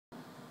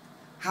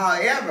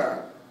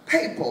However,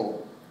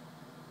 papal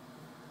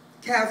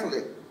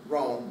Catholic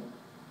Rome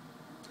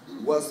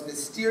was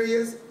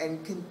mysterious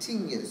and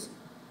continues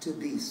to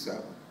be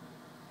so.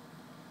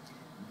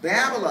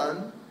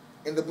 Babylon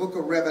in the book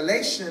of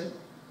Revelation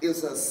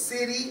is a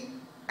city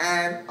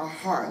and a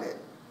harlot.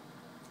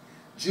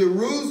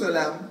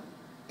 Jerusalem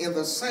in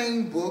the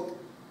same book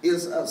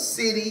is a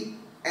city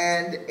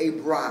and a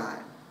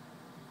bride.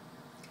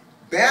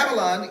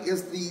 Babylon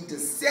is the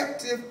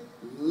deceptive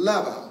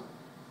lover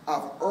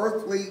of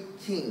earthly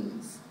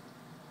kings.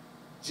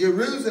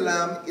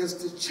 Jerusalem is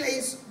the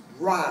chaste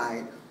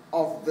bride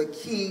of the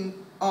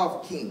King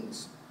of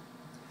Kings.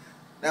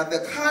 Now the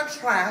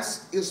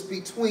contrast is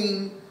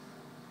between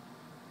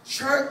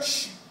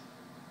church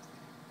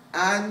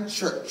and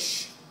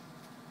church.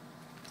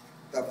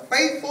 The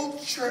faithful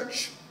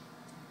church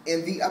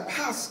and the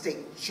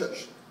apostate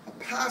church.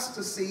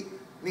 Apostasy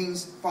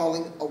means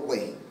falling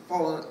away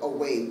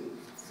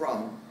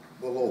from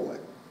the Lord.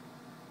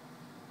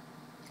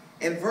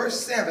 In verse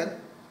 7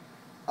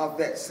 of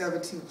that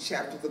 17th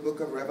chapter of the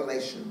book of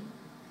Revelation,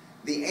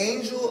 the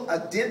angel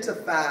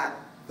identified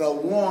the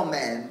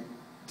woman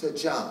to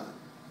John.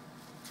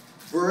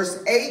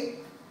 Verse 8,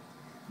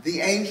 the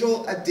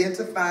angel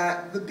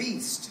identified the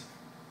beast.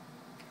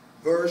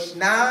 Verse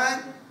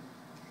 9,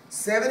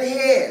 7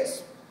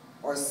 heads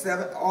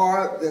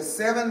are the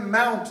 7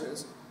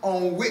 mountains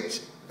on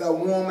which the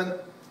woman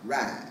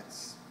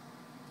rides.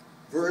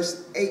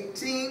 Verse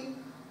 18,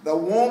 the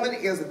woman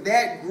is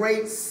that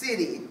great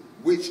city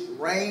which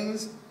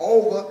reigns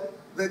over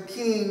the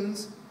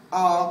kings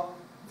of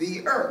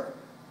the earth.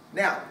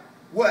 Now,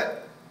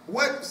 what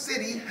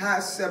city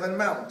has 7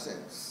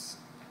 mountains?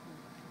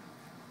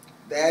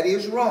 That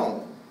is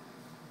Rome.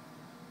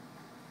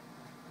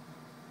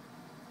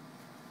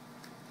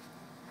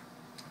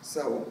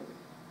 So,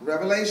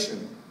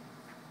 Revelation.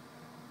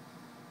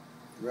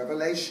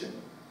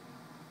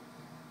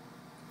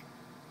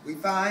 We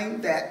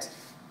find that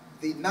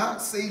the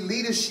Nazi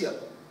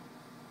leadership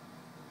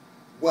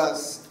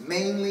was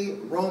mainly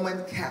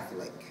Roman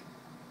Catholic.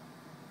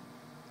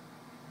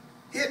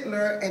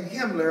 Hitler and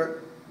Himmler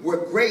were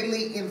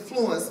greatly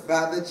influenced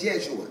by the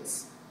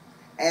Jesuits,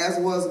 as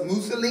was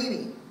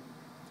Mussolini,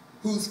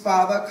 whose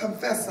father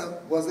confessor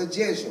was a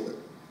Jesuit.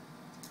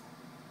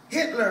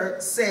 Hitler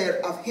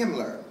said of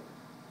Himmler,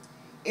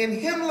 "In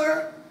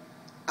Himmler,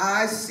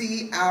 I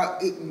see our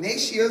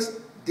Ignatius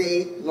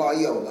de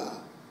Loyola."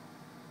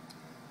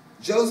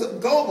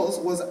 Joseph Goebbels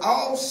was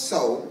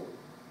also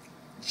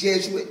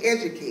Jesuit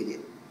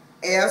educated,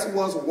 as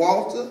was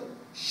Walter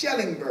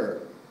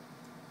Schellenberg,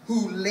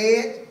 who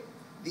led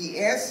the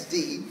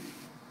SD,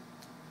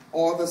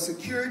 or the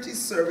security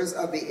service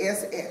of the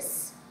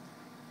SS,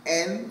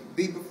 and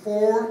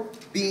before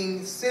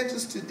being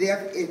sentenced to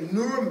death in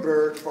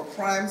Nuremberg for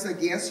crimes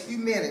against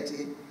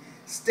humanity,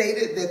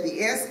 stated that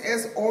the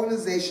SS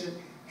organization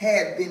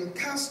had been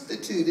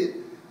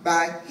constituted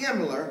by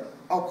Himmler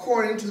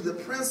according to the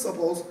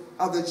principles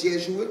of the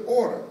Jesuit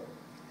order.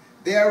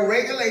 Their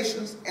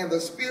regulations and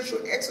the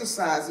spiritual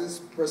exercises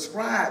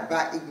prescribed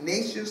by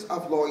Ignatius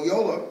of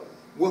Loyola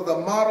were the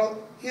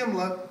model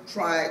Himmler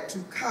tried to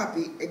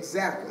copy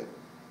exactly.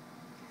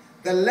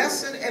 The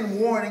lesson and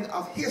warning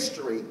of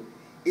history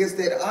is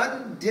that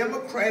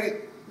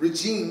undemocratic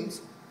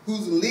regimes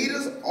whose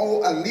leaders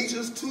owe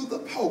allegiance to the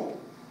Pope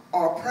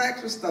or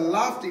practice the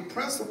lofty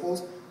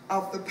principles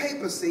of the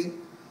papacy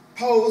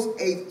pose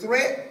a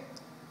threat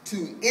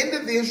to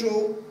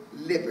individual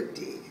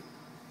liberty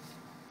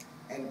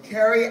and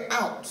carry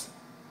out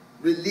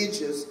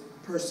religious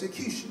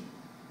persecution.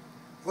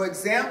 For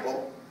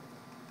example,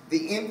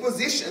 the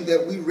Inquisition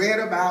that we read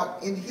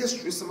about in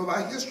history, some of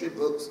our history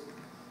books,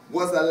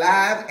 was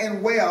alive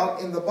and well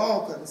in the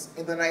Balkans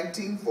in the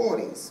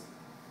 1940s.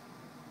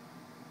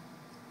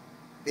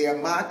 Their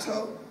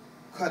motto,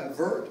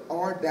 "Convert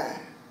or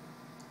die,"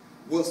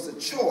 was the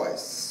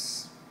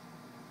choice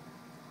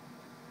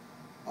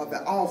of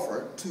the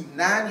offer to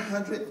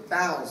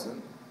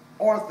 900,000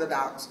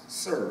 Orthodox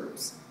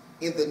Serbs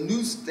in the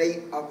new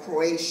state of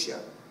Croatia,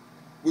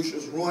 which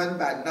was run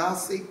by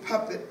Nazi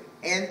puppet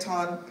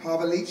Anton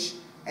Pavelić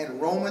and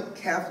Roman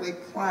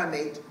Catholic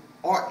primate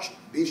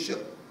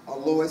Archbishop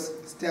Alois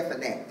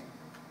Stefanek.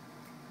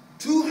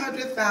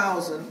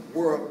 200,000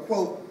 were,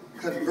 quote,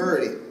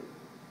 converted.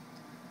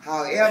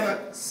 However,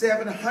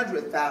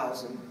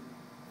 700,000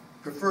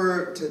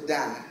 preferred to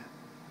die,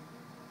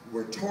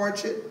 were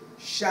tortured,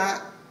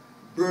 shot,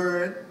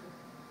 burned,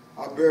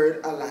 or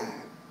buried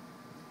alive.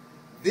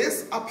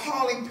 This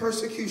appalling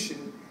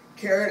persecution,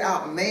 carried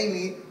out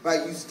mainly by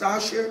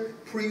Ustaša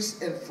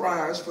priests and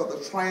friars for the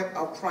triumph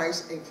of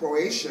Christ in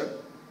Croatia,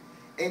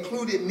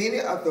 included many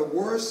of the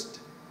worst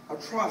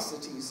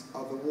atrocities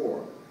of the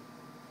war.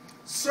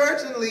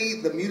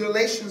 Certainly, the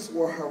mutilations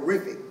were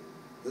horrific,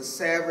 the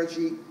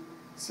savagery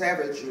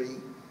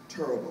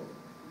terrible.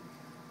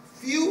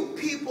 Few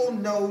people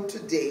know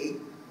today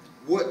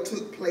what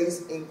took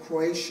place in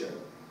Croatia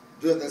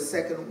during the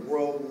Second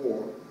World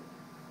War.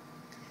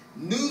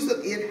 News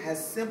of it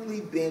has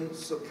simply been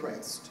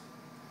suppressed.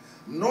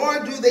 nor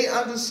do they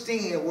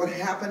understand what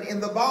happened in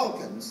the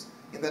Balkans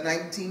in the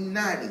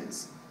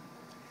 1990s.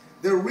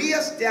 The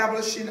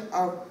reestablishing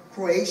of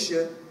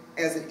Croatia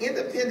as an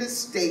independent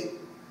state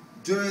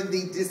during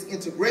the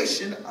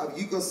disintegration of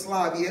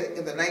Yugoslavia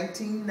in the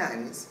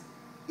 1990s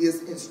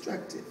is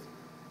instructive.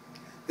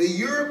 The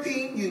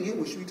European Union,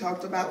 which we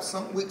talked about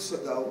some weeks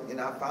ago in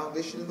our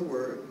Foundation of the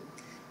Word,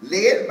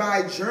 led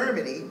by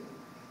Germany,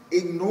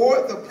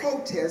 ignored the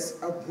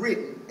protests of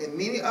Britain and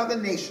many other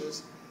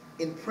nations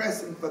in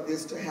pressing for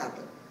this to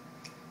happen.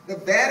 The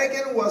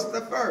Vatican was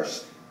the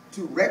first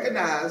to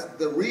recognize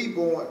the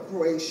reborn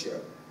Croatia.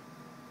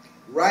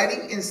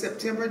 Writing in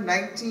September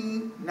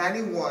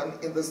 1991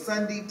 in the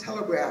Sunday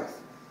Telegraph,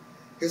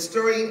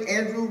 historian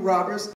Andrew Roberts